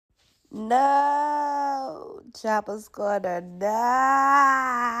No. Chopper's Corner. No.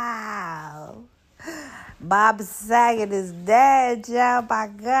 Bob Saget is dead, Joe. My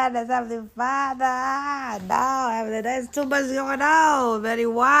goodness, Heavenly Father. No, Heavenly, there's too much going on. Betty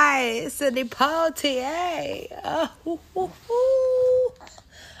White, Sidney Poitier.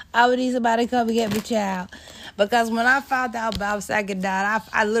 I would need somebody to come and get me, child. Because when I found out Bob Saget died,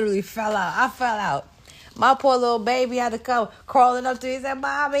 I literally fell out. I fell out. My poor little baby had to come crawling up to me and say,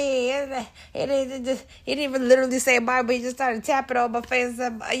 Mommy. He didn't even literally say bye, but he just started tapping on my face and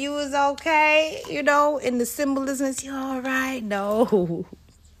said, Are you okay? You know, in the symbolism, is you all right? No.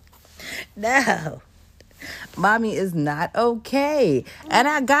 No. Mommy is not okay. And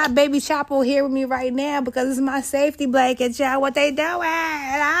I got baby Chapo here with me right now because it's my safety blanket, y'all. What they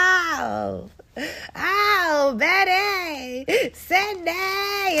doing? Oh, Betty, Cindy,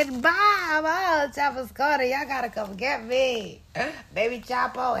 and Bob. Oh, Chapo's Corner. Y'all gotta come get me. Baby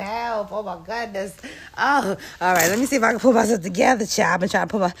Chapo, help. Oh, my goodness. Oh, all right. Let me see if I can pull myself together, child. I've been trying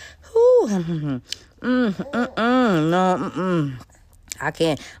to pull my... No, I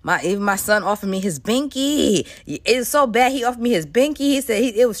can't. Even my son offered me his binky. It's so bad he offered me his binky. He said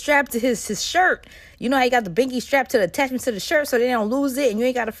it was strapped to his shirt. You know how you got the binky strapped to the attachment to the shirt so they don't lose it and you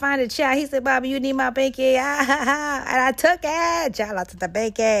ain't got to find it, child. He said, Bobby, you need my binky. And I took it. Child, I took the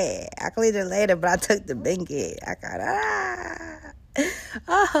binky. I cleaned it later, but I took the binky. I got,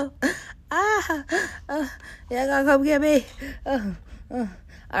 y'all gotta come get me. All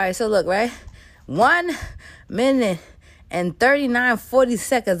right, so look, right? 1 minute and 39-40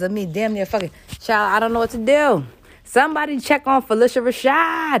 seconds of me damn near fucking child. I don't know what to do. Somebody check on Felicia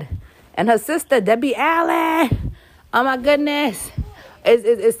Rashad and her sister Debbie Allen. Oh my goodness.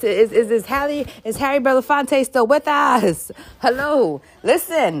 Is Harry Belafonte still with us? Hello.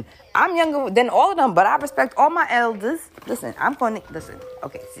 Listen, I'm younger than all of them, but I respect all my elders. Listen, listen.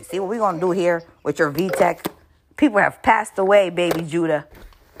 Okay, see what we're gonna do here with your VTech. People have passed away, baby Judah.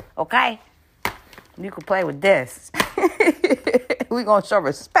 Okay? You can play with this. We gonna show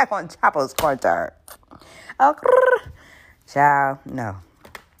respect on Chapo's Corner. Child, no.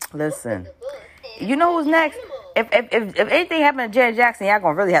 Listen. You know who's next? If anything happened to Janet Jackson, y'all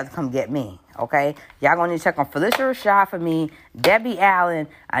gonna really have to come get me. Okay? Y'all gonna need to check on Felicia Rashad for me, Debbie Allen.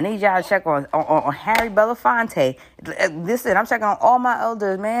 I need y'all to check on Harry Belafonte. Listen, I'm checking on all my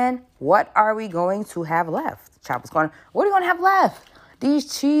elders, man. What are we going to have left? Chapo's Corner. What are we gonna have left?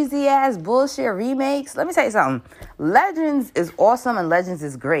 These cheesy ass bullshit remakes. Let me tell you something. Legends is awesome and Legends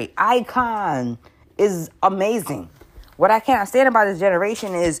is great. Icon is amazing. What I can't stand about this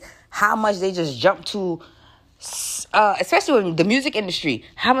generation is how much they just jump to, especially in the music industry,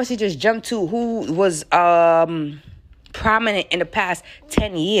 how much they just jump to who was prominent in the past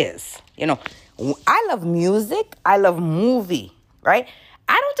 10 years. You know, I love music. I love movie, right?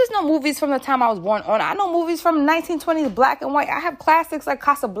 I don't just know movies from the time I was born on. I know movies from 1920s, black and white. I have classics like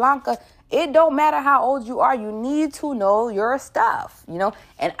Casablanca. It don't matter how old you are. You need to know your stuff, you know.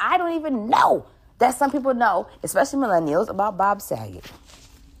 And I don't even know that some people know, especially millennials, about Bob Saget.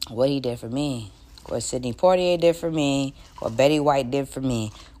 What he did for me. What Sidney Poitier did for me. What Betty White did for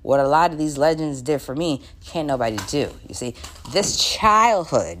me. What a lot of these legends did for me, can't nobody do. You see, this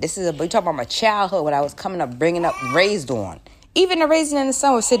childhood, we're talking about my childhood, what I was coming up, bringing up, raised on. Even the Raisin in the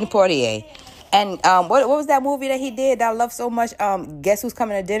Sun with Sidney Poitier. And what was that movie that he did that I love so much? Guess Who's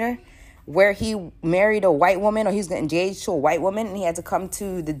Coming to Dinner? Where he married a white woman, or he was engaged to a white woman, and he had to come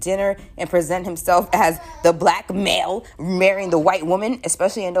to the dinner and present himself as the black male marrying the white woman,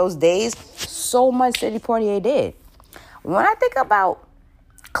 especially in those days. So much Sidney Poitier did. When I think about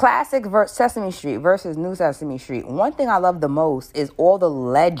classic Sesame Street versus New Sesame Street, one thing I love the most is all the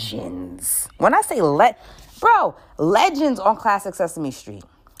legends. When I say legends on classic Sesame Street.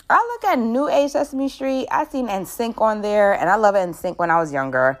 I look at New Age Sesame Street. I seen NSYNC on there, and I love NSYNC when I was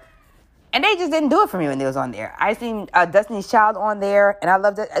younger. And they just didn't do it for me when they was on there. I seen Destiny's Child on there, and I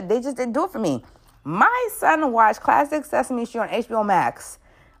loved it. They just didn't do it for me. My son watched classic Sesame Street on HBO Max.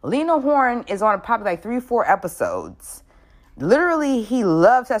 Lena Horne is on probably like 3-4 episodes. Literally, he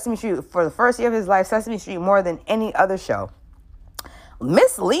loved Sesame Street for the first year of his life, Sesame Street more than any other show.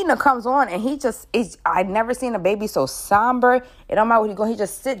 Miss Lena comes on and I've never seen a baby so somber. It don't matter where he go, he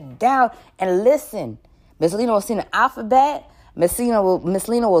just sit down and listen. Miss Lena will sing the alphabet. Miss Lena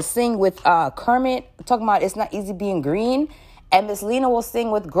will sing with Kermit, talking about It's Not Easy Being Green. And Miss Lena will sing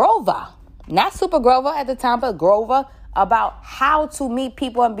with Grover. Not Super Grover at the time, but Grover, about how to meet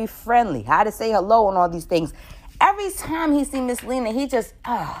people and be friendly, how to say hello and all these things. Every time he see Miss Lena, he just,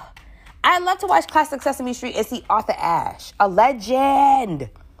 I love to watch classic Sesame Street and see Arthur Ashe, a legend.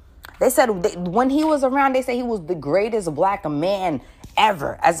 They said when he was around, they said he was the greatest black man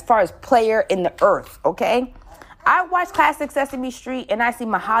ever as far as player in the earth, okay? I watch Classic Sesame Street and I see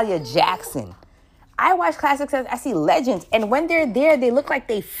Mahalia Jackson. I watch Classic Sesame, I see legends. And when they're there, they look like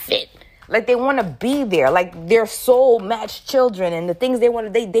they fit. Like they want to be there. Like they're soul-matched children and the things they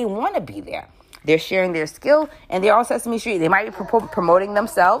want to be there. They're sharing their skill and they're on Sesame Street. They might be promoting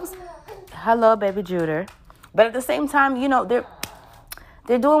themselves. Hello, baby Judah. But at the same time, you know, they're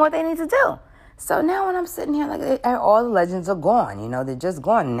doing what they need to do. So now when I'm sitting here, like all the legends are gone, you know, they're just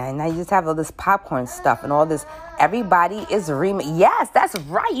gone. Now you just have all this popcorn stuff and all this. Everybody is Yes, that's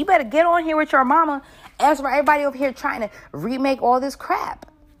right. You better get on here with your mama. As for everybody over here trying to remake all this crap.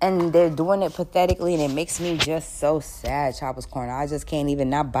 And they're doing it pathetically, and it makes me just so sad, Chopper's Corner. I just can't even.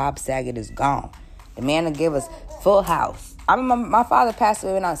 Now Bob Saget is gone. The man that gave us Full House. My father passed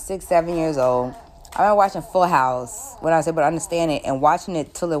away when I was 6, 7 years old. I remember watching Full House when I was able to understand it and watching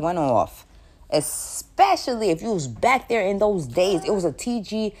it till it went off. Especially if you was back there in those days. It was a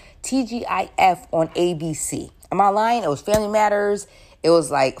TGIF on ABC. Am I lying? It was Family Matters. It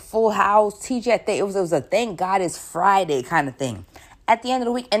was like Full House, TGI. It was a Thank God It's Friday kind of thing. At the end of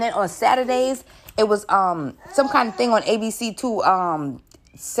the week. And then on Saturdays, it was some kind of thing on ABC too.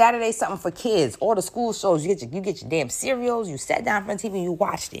 Saturday something for kids. All the school shows. You get your damn cereals. You sat down in front of TV and you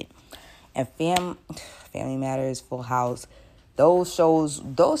watched it. And Family Matters, Full House. Those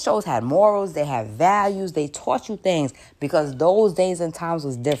shows had morals. They had values. They taught you things because those days and times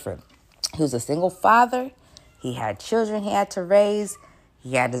was different. He was a single father. He had children he had to raise.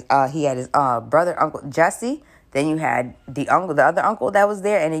 He had his brother, Uncle Jesse. Then you had the other uncle that was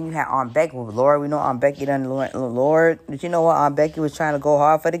there, and then you had Aunt Becky. Well, Lord, we know Aunt Becky done. Lord, did you know what? Aunt Becky was trying to go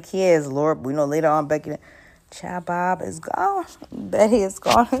hard for the kids. Lord, we know later Aunt Becky. Child Bob is gone. Betty is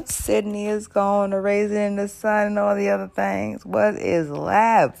gone. Sydney is gone. The Raisin in the Sun and all the other things. What is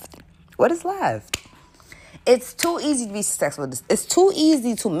left? What is left? It's too easy to be successful. It's too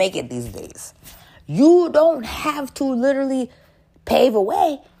easy to make it these days. You don't have to literally pave a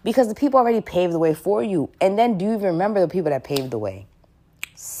way because the people already paved the way for you. And then do you even remember the people that paved the way?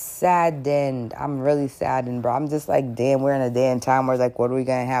 Saddened. I'm really saddened, bro. I'm just like, damn, we're in a day and time where it's like, what are we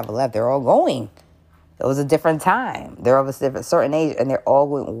going to have left? They're all going. It was a different time. They're of a certain age and they're all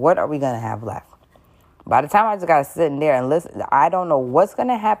going, what are we going to have left? By the time I just got to sit in there and listen, I don't know what's going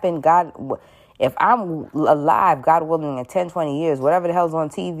to happen. God, if I'm alive, God willing, in 10, 20 years, whatever the hell's on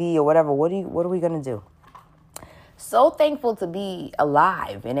TV or whatever, what are we going to do? So thankful to be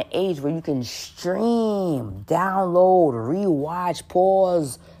alive in an age where you can stream, download, rewatch,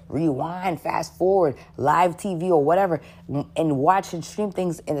 pause, rewind, fast forward, live TV or whatever, and watch and stream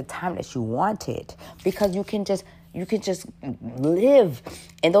things in the time that you want it. Because you can just live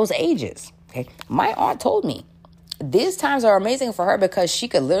in those ages. Okay, my aunt told me these times are amazing for her because she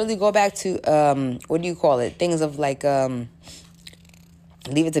could literally go back to things of like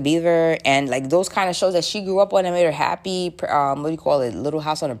Leave It to Beaver and like those kind of shows that she grew up on and made her happy. Little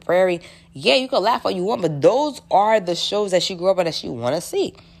House on the Prairie. Yeah, you can laugh all you want, but those are the shows that she grew up on that she want to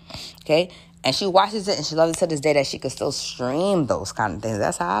see. Okay, and she watches it and she loves it to this day that she could still stream those kind of things.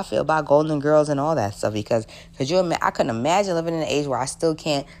 That's how I feel about Golden Girls and all that stuff because I couldn't imagine living in an age where I still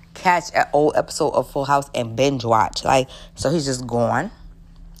can't catch an old episode of Full House and binge watch. Like, so he's just gone.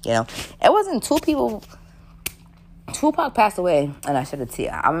 You know, it wasn't two people. Tupac passed away, and I shed a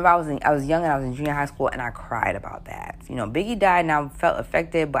tear. I remember I was young and I was in junior high school, and I cried about that. You know, Biggie died, and I felt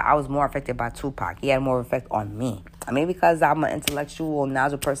affected, but I was more affected by Tupac. He had more effect on me. I mean, because I'm an intellectual,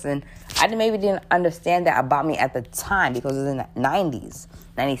 knowledgeable person, I didn't understand that about me at the time because it was in the 90s,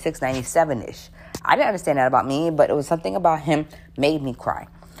 96, 97-ish. I didn't understand that about me, but it was something about him made me cry.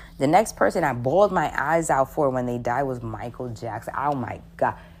 The next person I bawled my eyes out for when they died was Michael Jackson. Oh, my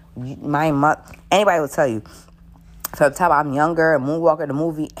God. Anybody will tell you. From the time I'm younger, Moonwalker, the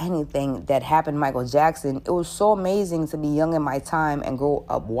movie, anything that happened to Michael Jackson, it was so amazing to be young in my time and grow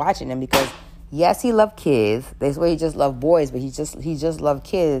up watching him because, yes, he loved kids. They swear he just loved boys, but he just loved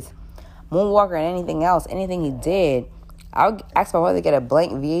kids. Moonwalker and anything he did, I would ask my mother to get a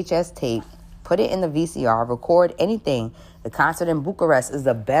blank VHS tape, put it in the VCR, record anything. The concert in Bucharest is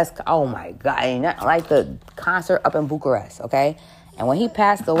the best. Oh, my God. And not like the concert up in Bucharest, okay? And when he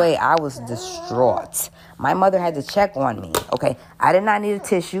passed away, I was distraught. My mother had to check on me. Okay, I did not need a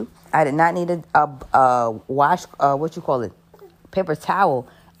tissue. I did not need a paper towel.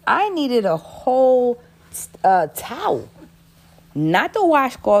 I needed a whole towel, not the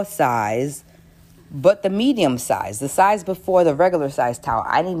washcloth size, but the medium size, the size before the regular size towel.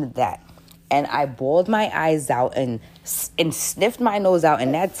 I needed that, and I bawled my eyes out and sniffed my nose out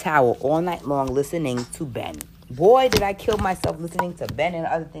in that towel all night long, listening to Ben. Boy, did I kill myself listening to Ben and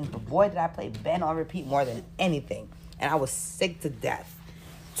other things. But boy, did I play Ben on repeat more than anything. And I was sick to death.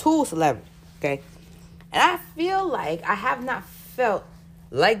 2 celebrities, okay? And I feel like I have not felt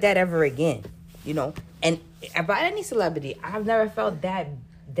like that ever again, you know? And about any celebrity, I've never felt that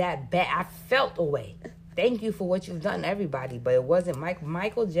bad. I felt away. Thank you for what you've done, everybody. But it wasn't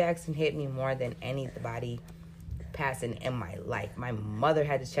Michael Jackson hit me more than anybody passing in my life. My mother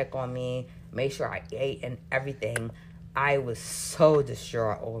had to check on me, make sure I ate and everything. I was so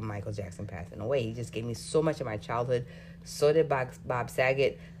distraught over Michael Jackson passing away. He just gave me so much of my childhood. So did Bob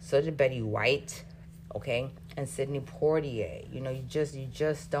Saget. So did Betty White. Okay, and Sidney Poitier. You know, you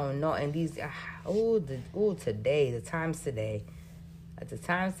just don't know. And these, today, the times today,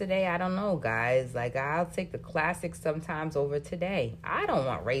 I don't know, guys. Like, I'll take the classics sometimes over today. I don't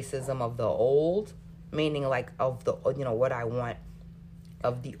want racism of the old, meaning like of the, you know, what I want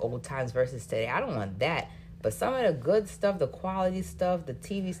of the old times versus today. I don't want that. But some of the good stuff, the quality stuff, the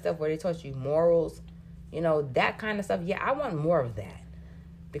TV stuff where they taught you morals, you know, that kind of stuff. Yeah, I want more of that.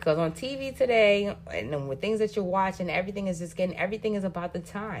 Because on TV today, and with things that you're watching, everything is about the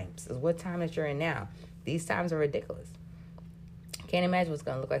times. It's what time that you're in now. These times are ridiculous. Can't imagine what's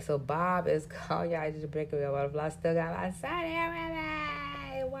going to look like. So Bob is called, I just break away, blah, blah, still got my side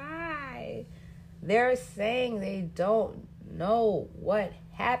here. Why? They're saying they don't know what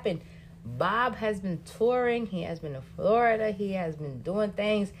happened. Bob has been touring. He has been in Florida. He has been doing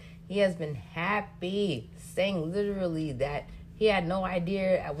things. He has been happy, saying literally that he had no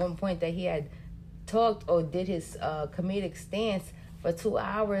idea at one point that he had talked or did his comedic stance for 2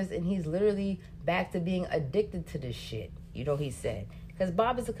 hours, and he's literally back to being addicted to this shit. You know, he said. Because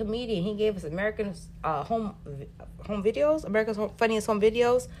Bob is a comedian. He gave us America's home videos, America's Funniest Home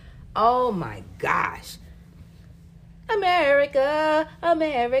Videos. Oh, my gosh. America,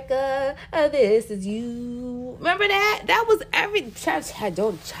 this is you. Remember that? That was every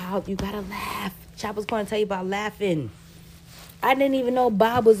child, you gotta laugh. Chop was going to tell you about laughing. I didn't even know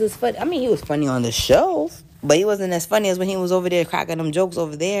Bob was as funny. I mean, he was funny on the show, but he wasn't as funny as when he was over there cracking them jokes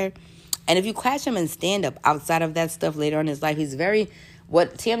over there. And if you catch him in stand-up outside of that stuff later on in his life, he's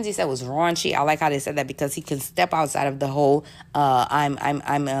what TMZ said was raunchy. I like how they said that because he can step outside of the whole, I'm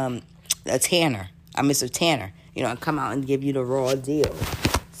a Tanner. I'm Mr. Tanner. You know, and come out and give you the raw deal.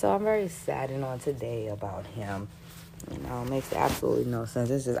 So I'm very saddened on today about him. You know, it makes absolutely no sense.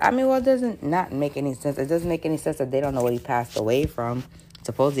 It's just, it doesn't not make any sense. It doesn't make any sense that they don't know what he passed away from.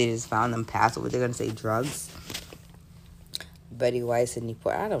 Supposedly they just found him passed away. They're going to say drugs. Betty White, Sidney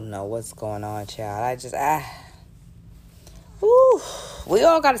Poitier. I don't know what's going on, child. We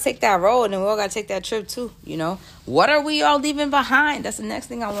all got to take that road, and we all got to take that trip, too, you know. What are we all leaving behind? That's the next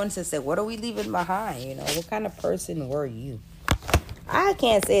thing I wanted to say. What are we leaving behind, you know? What kind of person were you? I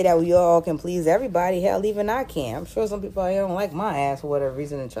can't say that we all can please everybody. Hell, even I can't. I'm sure some people don't like my ass for whatever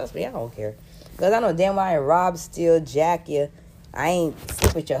reason, and trust me, I don't care. Because I know damn well I ain't rob, steal, jack you. I ain't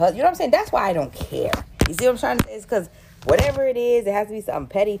sleep with your husband. You know what I'm saying? That's why I don't care. You see what I'm trying to say? It's because whatever it is, it has to be something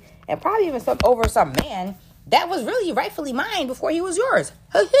petty, and probably even over some man that was really rightfully mine before he was yours.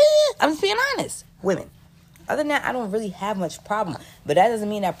 I'm just being honest. Women. Other than that, I don't really have much problem. But that doesn't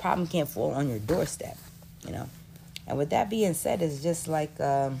mean that problem can't fall on your doorstep, you know. And with that being said, it's just like,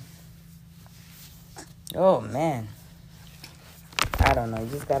 oh man, I don't know. You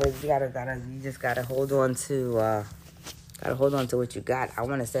just gotta hold on to, what you got. I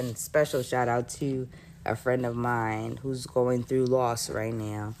want to send a special shout out to a friend of mine who's going through loss right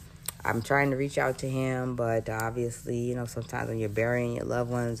now. I'm trying to reach out to him, but obviously, you know, sometimes when you're burying your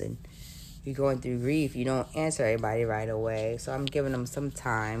loved ones and you're going through grief, you don't answer everybody right away. So I'm giving him some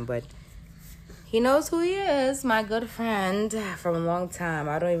time, but he knows who he is, my good friend from a long time.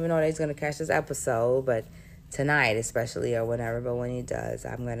 I don't even know that he's going to catch this episode, but tonight especially or whenever, but when he does,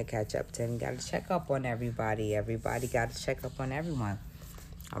 I'm going to catch up to him. Got to check up on everybody. Everybody got to check up on everyone.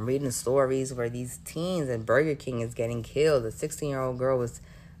 I'm reading stories where these teens at Burger King is getting killed. A 16-year-old girl was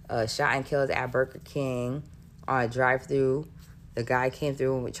shot and killed at Burger King on a drive-thru. The guy came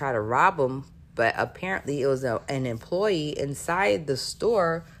through and tried to rob him, but apparently it was an employee inside the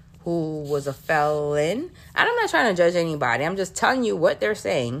store who was a felon. And I'm not trying to judge anybody. I'm just telling you what they're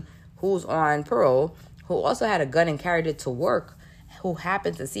saying, who's on parole, who also had a gun and carried it to work, who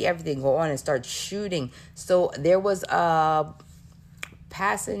happened to see everything go on and start shooting. So there was a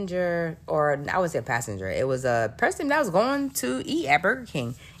passenger, or I would say a passenger. It was a person that was going to eat at Burger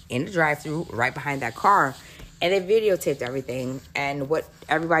King in the drive-thru right behind that car. And they videotaped everything. And what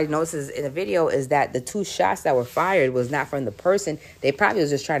everybody notices in the video is that the 2 shots that were fired was not from the person. They probably was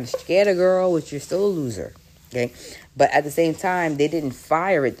just trying to scare the girl, which you're still a loser. Okay. But at the same time, they didn't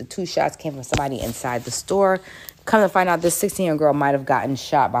fire it. The 2 shots came from somebody inside the store. Come to find out, this 16-year-old girl might have gotten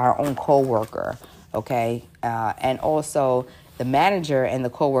shot by her own co-worker. Okay. And also, the manager and the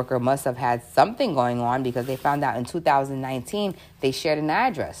coworker must have had something going on because they found out in 2019 they shared an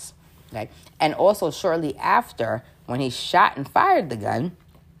address. Okay? And also, shortly after, when he shot and fired the gun,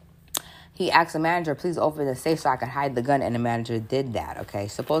 he asked the manager, please open the safe so I could hide the gun, and the manager did that, okay?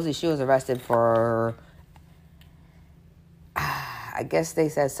 Supposedly she was arrested for, I guess they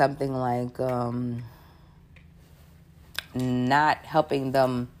said something like not helping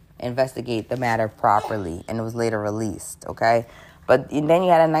them investigate the matter properly, and it was later released, okay? But then you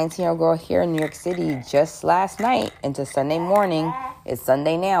had a 19-year-old girl here in New York City just last night into Sunday morning. It's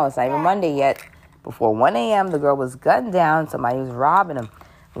Sunday now. It's not even Monday yet. Before 1 a.m., the girl was gunned down. Somebody was robbing him.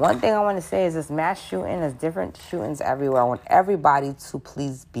 One thing I want to say is this mass shooting, there's different shootings everywhere. I want everybody to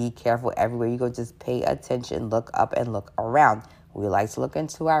please be careful everywhere you go. Just pay attention, look up, and look around. We like to look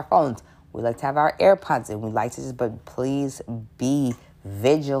into our phones. We like to have our AirPods in. We like to but please be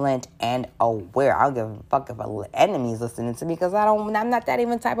vigilant and aware. I don't give a fuck if an enemy's listening to me because I'm not that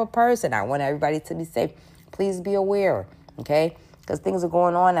even type of person. I want everybody to be safe. Please be aware, okay? Because things are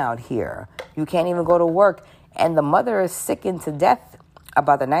going on out here. You can't even go to work. And the mother is sickened to death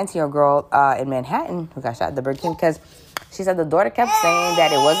about the 19-year-old girl in Manhattan who got shot at the Burger King because she said the daughter kept saying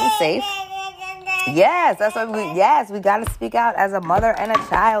that it wasn't safe. Yes, that's what we got to speak out as a mother and a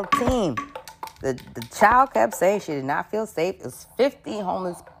child team. The child kept saying she did not feel safe. It was 50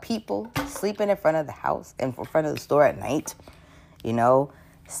 homeless people sleeping in front of the house and in front of the store at night. You know,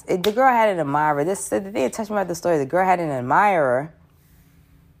 the girl had an admirer. The thing that touched me about the story, the girl had an admirer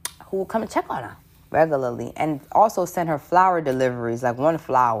who would come and check on her regularly and also send her flower deliveries, like one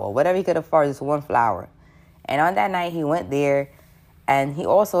flower, whatever he could afford, just one flower. And on that night, he went there and he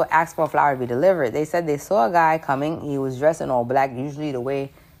also asked for a flower to be delivered. They said they saw a guy coming. He was dressed in all black. Usually the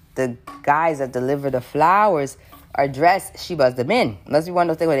way the guys that deliver the flowers are dressed, she buzzed them in. Unless you want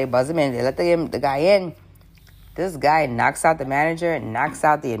to think where they buzz them in, they let the guy in. This guy knocks out the manager, knocks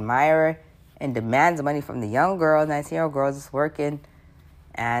out the admirer, and demands money from the young girl, 19-year-old girl just working.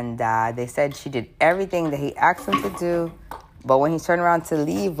 And they said she did everything that he asked them to do. But when he turned around to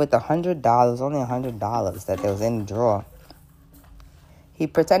leave with $100, only $100 that was in the drawer, he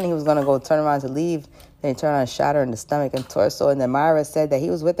pretended he was going to go turn around to leave. Then he turned around and shot her in the stomach and torso. And then Myra said that he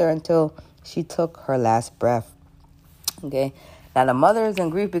was with her until she took her last breath. Okay. Now, the mother is in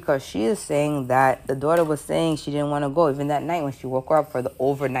grief because she is saying that the daughter was saying she didn't want to go. Even that night when she woke her up for the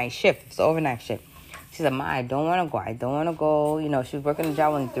overnight shift. It's the overnight shift. She said, Ma, I don't want to go. I don't want to go. You know, she was working the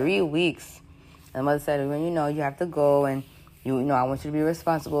job in 3 weeks. And the mother said, well, you know, you have to go. And, you know, I want you to be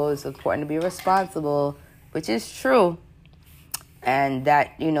responsible. It's important to be responsible, which is true. And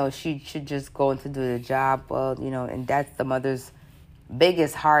that, you know, she should just go to do the job. Well, you know, and that's the mother's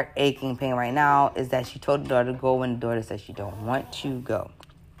biggest heart aching pain right now is that she told the daughter to go when the daughter said she don't want to go.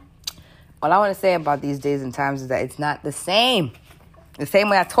 All I want to say about these days and times is that it's not the same. The same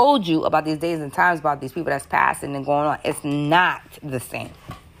way I told you about these days and times about these people that's passing and going on. It's not the same.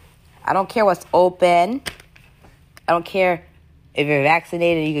 I don't care what's open. I don't care if you're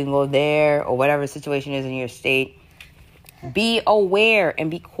vaccinated, you can go there or whatever the situation is in your state. Be aware and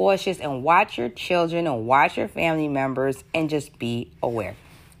be cautious and watch your children and watch your family members and just be aware.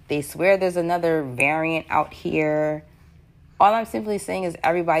 They swear there's another variant out here. All I'm simply saying is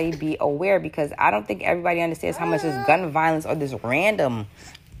everybody be aware because I don't think everybody understands how much this gun violence or this random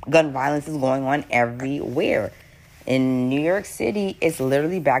gun violence is going on everywhere. In New York City, it's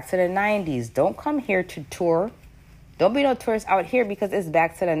literally back to the 90s. Don't come here to tour. Don't be no tourist out here because it's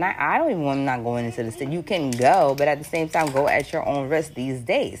back to the 90s. I don't even want to not going into the city. You can go, but at the same time, go at your own risk these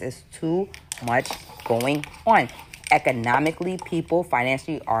days. It's too much going on. Economically, people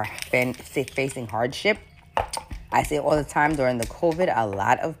financially are facing hardship. I say all the time during the COVID, a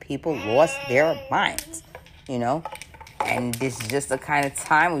lot of people lost their minds, you know. And this is just the kind of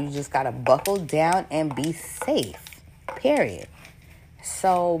time where you just got to buckle down and be safe, period.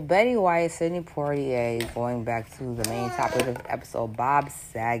 So, Betty White, Sidney Poitier, going back to the main topic of the episode, Bob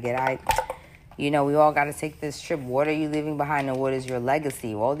Saget. We all got to take this trip. What are you leaving behind and what is your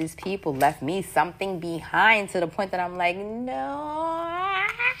legacy? Well, these people left me something behind to the point that I'm like, no.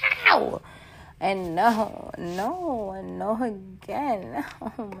 And no again.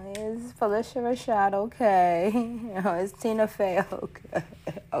 It's Phylicia Rashad, okay. It's Tina Fey, okay.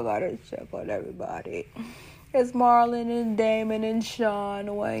 I gotta check on everybody. It's Marlon and Damon and Sean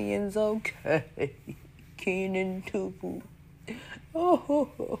Wayans, okay. Keenan Tupu. Oh.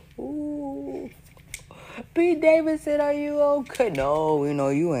 Pete Davidson, are you okay? No,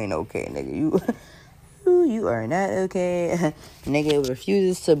 you ain't okay, nigga. You are not okay. Nigga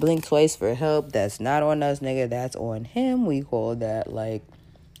refuses to blink twice for help. That's not on us, nigga. That's on him. We call that,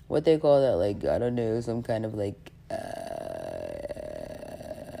 what they call that, like, I don't know, some kind of, like,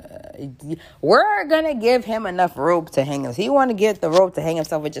 we're gonna give him enough rope to hang himself. He want to get the rope to hang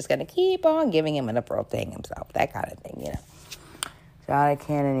himself. We're just gonna keep on giving him enough rope to hang himself. That kind of thing, you know. So I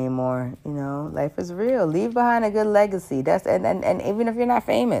can't anymore. You know, life is real. Leave behind a good legacy. That's and even if you're not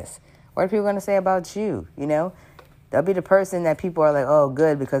famous, what are people gonna say about you? You know, they'll be the person that people are like, oh,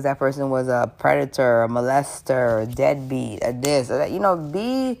 good, because that person was a predator, a molester, a deadbeat, a this, or that. You know,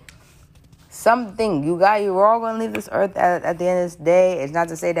 be something. We're all going to leave this earth at the end of this day. It's not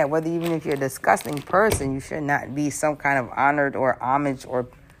to say that even if you're a disgusting person, you should not be some kind of honored or homage or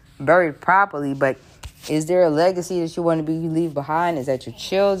buried properly. But is there a legacy that you want to leave behind? Is that your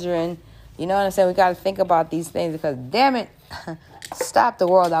children? You know what I'm saying? We got to think about these things because, damn it, stop the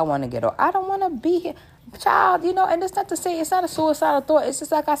world. I want to get over. I don't want to be here. Child, you know, and it's not to say it's not a suicidal thought. It's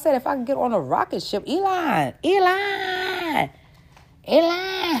just like I said, if I could get on a rocket ship,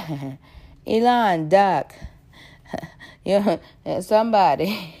 Elon, Doc, you know,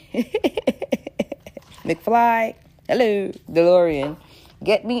 somebody, McFly, hello, DeLorean,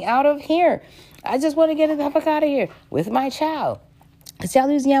 get me out of here. I just want to get the fuck out of here with my child. Because y'all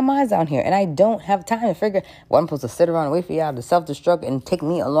losing your minds out here, and I don't have time to figure, I'm supposed to sit around and wait for y'all to self-destruct and take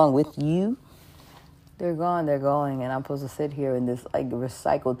me along with you. They're gone, they're going, and I'm supposed to sit here in this, like,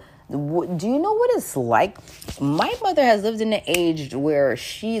 recycled. Do you know what it's like? My mother has lived in an age where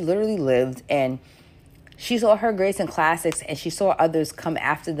she literally lived, and she saw her greats and classics, and she saw others come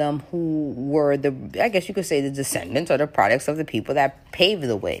after them who were I guess you could say, the descendants or the products of the people that paved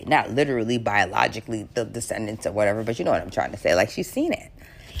the way. Not literally, biologically, the descendants or whatever, but you know what I'm trying to say. Like, she's seen it.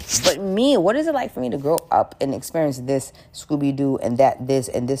 But me, what is it like for me to grow up and experience this Scooby-Doo and this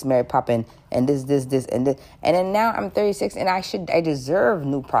and this Mary Poppins and this and this. And then now I'm 36 and I deserve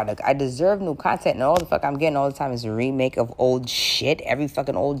new product. I deserve new content. And all the fuck I'm getting all the time is a remake of old shit. Every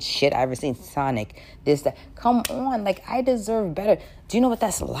fucking old shit I ever seen. Sonic, this, that. Come on. Like, I deserve better. Do you know what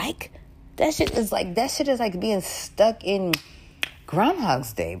that's like? That shit is like being stuck in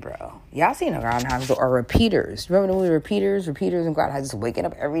Groundhog's Day, bro. Y'all seen Groundhog's Day or Repeaters? Remember the movie Repeaters and Groundhog? Just waking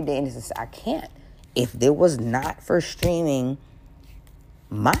up every day and it's just, I can't. If there was not for streaming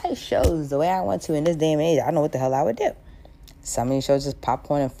my shows the way I want to in this day and age, I don't know what the hell I would do. Some of these shows just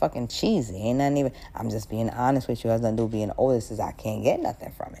popcorn and fucking cheesy. Ain't nothing even. I'm just being honest with you. It has nothing to do with being old. This is I can't get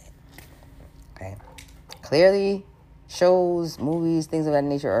nothing from it. Okay. Clearly, shows, movies, things of that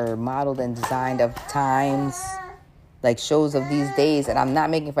nature are modeled and designed of times. Like shows of these days, and I'm not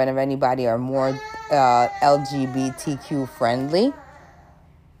making fun of anybody, are more LGBTQ friendly.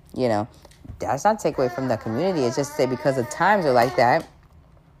 You know, that's not take away from the community. It's just to say because the times are like that.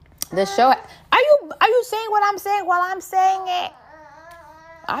 The show. Are you saying what I'm saying while I'm saying it?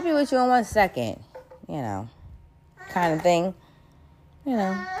 I'll be with you in 1 second. You know, kind of thing. You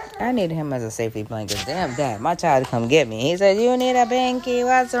know, I need him as a safety blanket. Damn, Dad, my child come get me. He said, "You need a binky.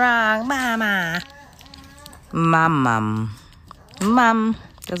 What's wrong, Mama?" Mom.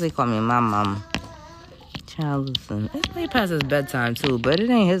 That's what he call me, Mom. Child, listen. It's way past his bedtime, too, but it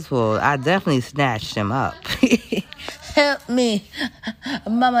ain't his fault. I definitely snatched him up. Help me.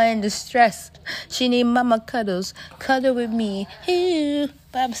 Mama in distress. She need mama cuddles. Cuddle with me. Ew.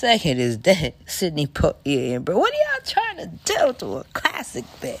 Bob Saget is dead. Sidney Poitier, bro. What are y'all trying to do to a classic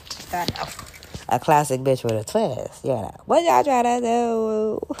bitch? I know. A classic bitch with a twist. You know. What y'all trying to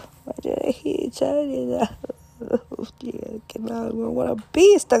do? What you trying to do? I want to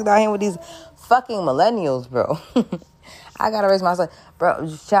be stuck down here with these fucking millennials, bro. I gotta raise my son, bro.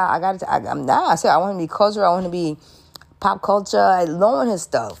 Child, I want him to be cultural. I want him to be pop culture. I learn his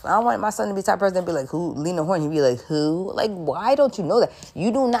stuff. I don't want my son to be the type of person to be like, who? Lena Horne. He'd be like, who? Like, why don't you know that? You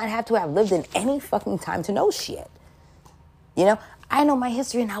do not have to have lived in any fucking time to know shit. You know, I know my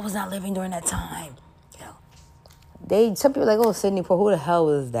history, and I was not living during that time. You know, some people are like, oh, Sidney Poitier, who the hell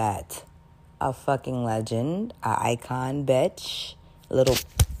was that? A fucking legend, a icon, bitch. A little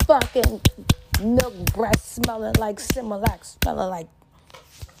fucking milk breast smelling like Similac, smelling like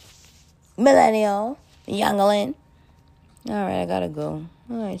millennial, youngling. All right, I gotta go.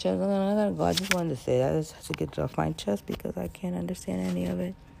 All right, Chess, I gotta go. I just wanted to say that. I just have to get it off my chest because I can't understand any of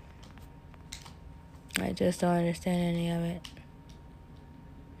it. I just don't understand any of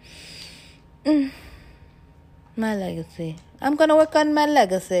it. My legacy. I'm gonna work on my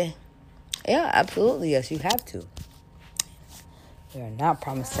legacy. Yeah, absolutely. Yes, you have to. We are not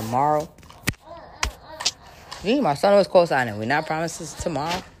promised tomorrow. Me, my son was co-signing. We're not promised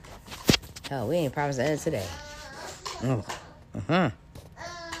tomorrow. Hell, we ain't promised the end of today.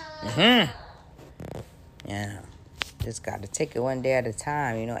 Yeah. Just got to take it one day at a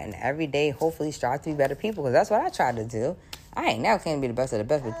time, you know. And every day, hopefully, strive to be better people. Because that's what I try to do. I ain't never claimed to be the best of the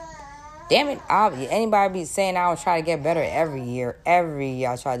best, but damn it, anybody be saying I would try to get better every year. Every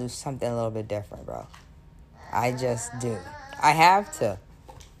year I try to do something a little bit different, bro. I just do. I have to.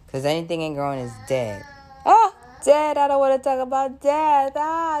 Because anything ain't growing is dead. Oh, dead. I don't want to talk about death.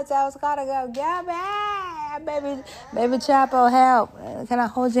 I was gotta go. Get me. Baby Chapo, help. Can I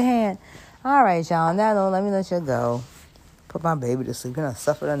hold your hand? All right, y'all. On that note, let me let you go. Put my baby to sleep. I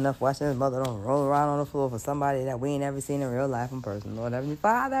suffered enough watching his mother don't roll around on the floor for somebody that we ain't ever seen in real life in person. Lord Heavenly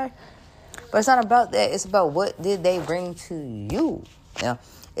Father. But it's not about that. It's about what did they bring to you. You know,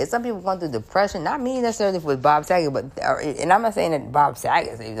 if some people going through depression, not me necessarily with Bob Saget, and I'm not saying that Bob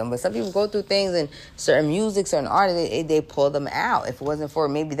Saget saved them, but some people go through things and certain music, certain artists, they pull them out. If it wasn't for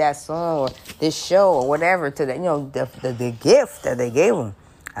maybe that song or this show or whatever, to the, the gift that they gave them.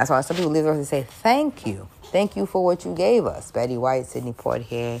 That's why some people leave there and say, thank you. Thank you for what you gave us. Betty White, Sidney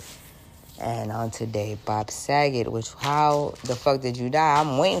Poitier, and on today, Bob Saget, which, how the fuck did you die?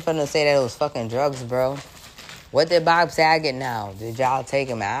 I'm waiting for them to say that it was fucking drugs, bro. What did Bob Saget now? Did y'all take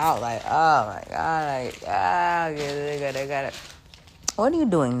him out? Like, oh my God, they got it. What are you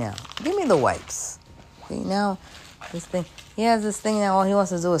doing now? Give me the wipes. See, now, this thing, he has this thing now, all he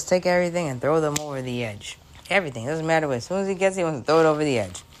wants to do is take everything and throw them over the edge. Everything, doesn't matter what. As soon as he gets it, he wants to throw it over the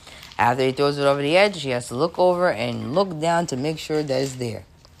edge. After he throws it over the edge, he has to look over and look down to make sure that it's there.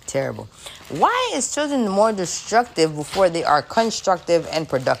 Terrible. Why is children more destructive before they are constructive and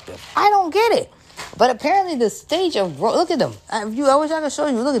productive? I don't get it. But apparently the stage of growth, look at them. I wish I could show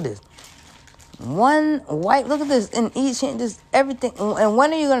you. Look at this. One white, look at this. In each hand, just everything. And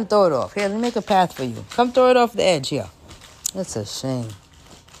when are you going to throw it off? Here, let me make a path for you. Come throw it off the edge here. That's a shame.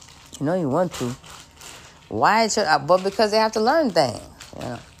 You know you want to. Why should I? But because they have to learn things. You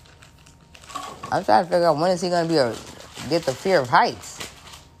know. I'm trying to figure out when is he going to get the fear of heights.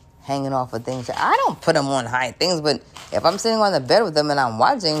 Hanging off of things. I don't put him on high things, but if I'm sitting on the bed with him and I'm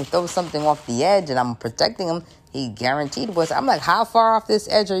watching him throw something off the edge and I'm protecting him, he guaranteed was. I'm like, how far off this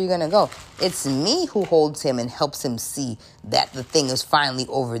edge are you going to go? It's me who holds him and helps him see that the thing is finally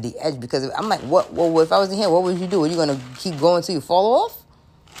over the edge. Because I'm like, what? Well, if I was in here, what would you do? Are you going to keep going until you fall off?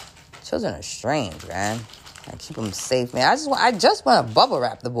 Children are strange, man. I keep them safe, man. I just want to bubble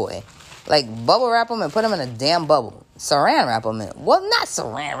wrap the boy. Like, bubble wrap him and put him in a damn bubble. Saran wrap him in. Well, not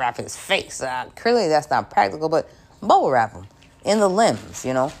saran wrap his face. Clearly, that's not practical, but bubble wrap him in the limbs,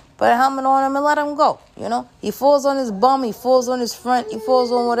 you know. Put a helmet on him and let him go, you know. He falls on his bum. He falls on his front. He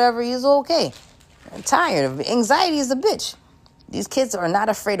falls on whatever. He's okay. I'm tired of it. Anxiety is a bitch. These kids are not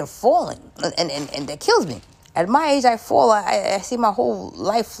afraid of falling, and that kills me. At my age, I fall. I see my whole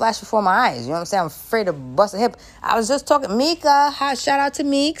life flash before my eyes. You know what I'm saying? I'm afraid to bust a hip. I was just talking. Mika, shout out to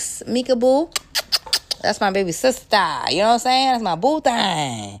Meeks. Mika Boo. That's my baby sister. You know what I'm saying? That's my boo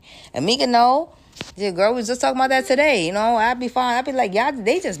thing. And Mika know. The girl was just talking about that today. You know, I'd be fine. I'd be like, y'all,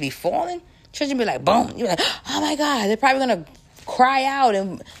 they just be falling. Children be like, boom. You're like, oh my God. They're probably going to cry out.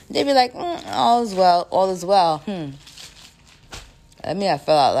 And they'd be like, all is well. All is well. I mean, I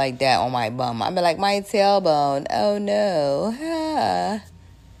fell out like that on my bum. I'd be like, my tailbone. Oh, no.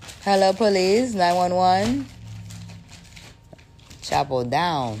 Hello, police. 911. Chapo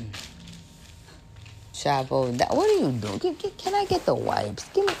down. Chapo down. What are you doing? Can I get the wipes?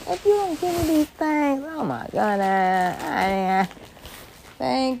 Give me. If you don't give me these things. Oh, my God.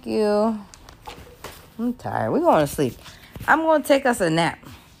 Thank you. I'm tired. We're going to sleep. I'm going to take us a nap.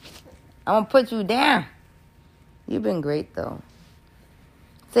 I'm going to put you down. You've been great, though.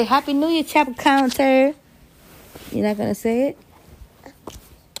 Say Happy New Year, Chapel Counter. You're not going to say it?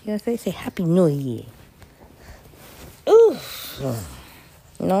 You going to say Happy New Year. Ooh.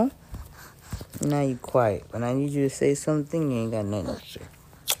 You know? Now you quiet. When I need you to say something, you ain't got nothing to say.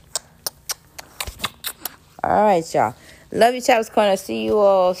 All right, y'all. Love you, Chapel's Corner. See you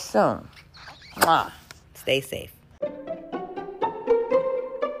all soon. Mwah. Stay safe.